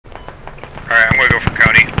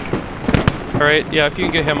Alright, yeah, if you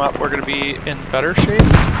can get him up, we're gonna be in better shape.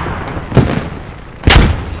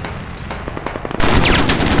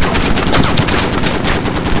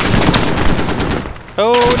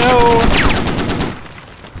 Oh no!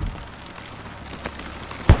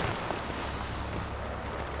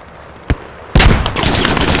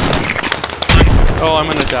 Oh, I'm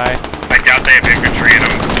gonna die. I doubt they have infantry in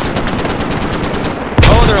them.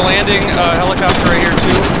 Oh, they're landing a helicopter right here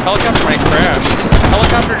too. Helicopter might crash.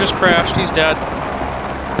 Helicopter just crashed, he's dead.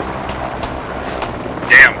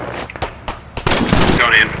 Damn.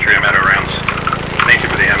 Going to infantry, I'm out of rounds. Thank you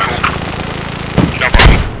for the ammo. No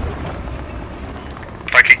problem.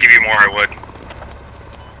 If I could give you more, I would.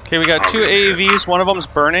 Okay, we got 2 AAVs, one of them's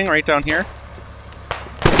burning right down here.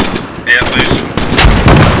 Yeah, please.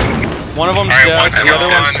 One of them's dead, the other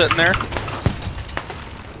one's sitting there.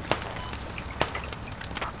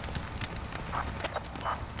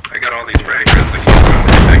 I got all these frag rounds.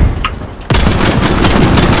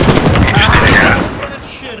 That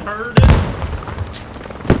shit hurt.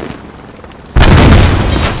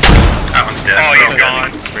 That one's dead. Oh, he's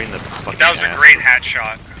gone. That was a great hat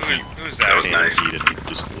shot. Who's that? That was nice.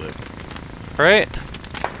 Alright.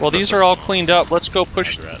 Well, these are all cleaned up. Let's go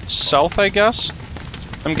push south, I guess.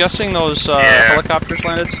 I'm guessing those helicopters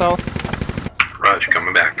landed south. Raj,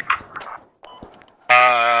 coming back.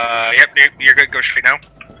 Yep, you're good. Go straight now.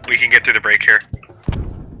 We can get through the break here.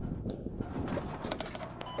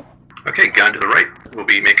 Okay, gun to the right. We'll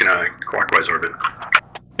be making a clockwise orbit.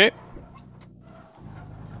 Okay.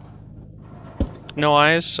 No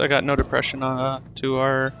eyes. I got no depression to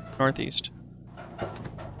our northeast.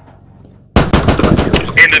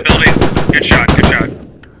 In the building. Good shot. Good shot.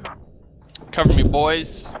 Cover me,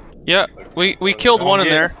 boys. Yeah, we killed one in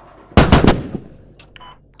there.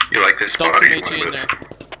 You like this spot? Don't submit you in there.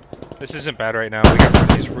 This isn't bad right now. We got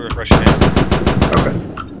friendlies rushing in. Okay.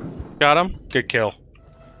 Got him. Good kill.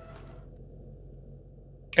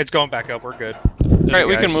 It's going back up. We're good. Alright,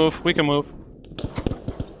 we can move. We can move.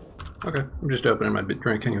 Okay, I'm just opening my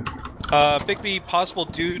drink. Hang on. Big B, possible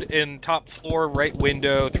dude in top floor, right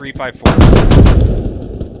window, 354.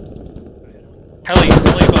 Heli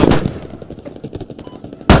above.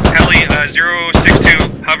 Heli,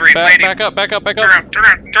 062, hovering, landing. Back up. Turn around.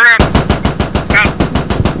 Stop.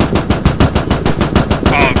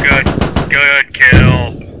 Oh, good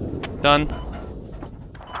kill. Done.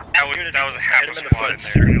 That was a half a squad in there.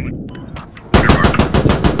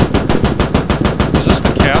 Is this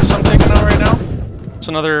the CAS I'm taking out right now? It's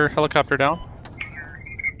another helicopter down.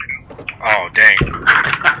 Oh, dang.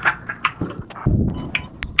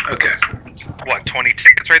 Okay. What, 20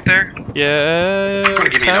 tickets right there? Yeah. Want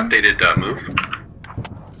to give me an updated move?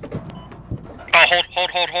 Oh, hold.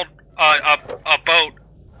 A boat.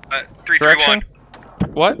 331.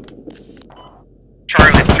 What?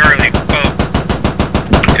 Charlie, boat.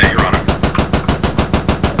 Yeah, you're on it.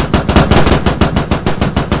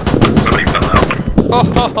 Somebody fell out. Oh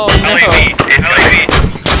no. LAV,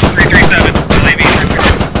 337. LAV.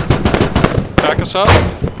 Back us up.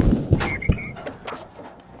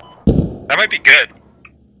 That might be good.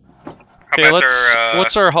 Okay,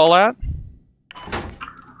 what's our hull at?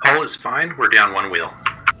 Hull is fine. We're down one wheel.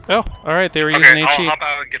 Oh, alright, they were using HE. I'll hop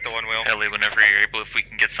out and get the one wheel. Ellie, whenever you're able, if we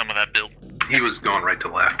can get some of that build. He was going right to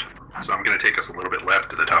left, so I'm going to take us a little bit left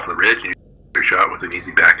to the top of the ridge and you shot with an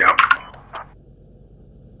easy back out.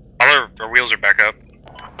 All our wheels are back up.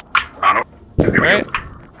 Alright.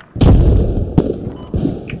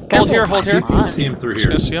 Hold here. See if you can see him through here. Just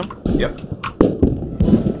gonna see him? Yep.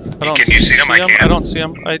 Can you see him? I can't. I don't see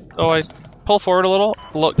him. I pull forward a little.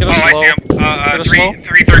 Get us slow. I see him. Get us slow.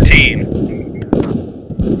 313.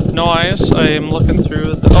 No eyes. I am looking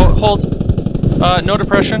through the... Oh, hold. No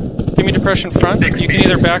depression. Give me depression front. You can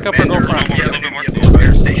either back up or go front. Yeah, a little bit more.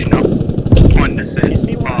 Fire station up. 1 to 6. Can you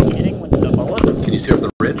see where I'm hitting with the bullets? Can you see over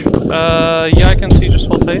the ridge? Yeah, I can see. Just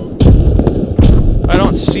hold tight. I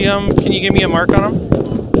don't see him. Can you give me a mark on him?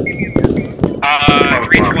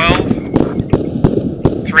 312.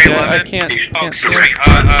 311. Yeah, I can't see him.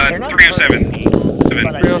 307.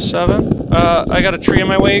 307. I got a tree in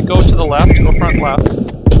my way. Go to the left. Go front left.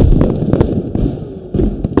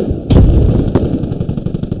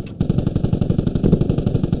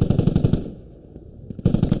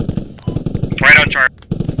 Right on chart.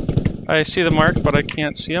 I see the mark, but I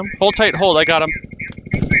can't see him. Hold tight. Hold. I got him.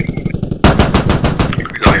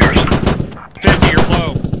 50, you're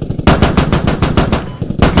low.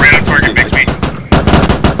 Right on target, Bixby.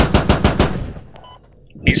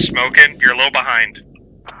 He's smoking. You're low behind.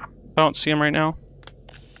 I don't see him right now.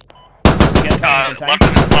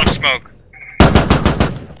 Left smoke.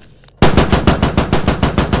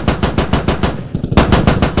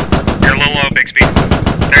 You're a little low,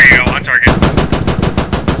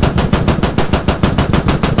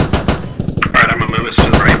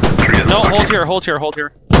 hold here, hold here, hold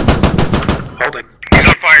here. Holding. He's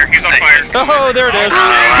on fire, he's on fire. Oh, there it is.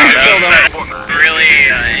 That was really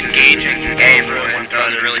engaging game, boys.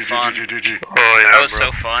 That was really fun. Oh yeah, That was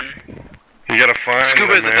so fun. You gotta find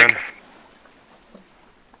Scuba's him, a man. dick.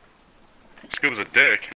 Scuba's a dick.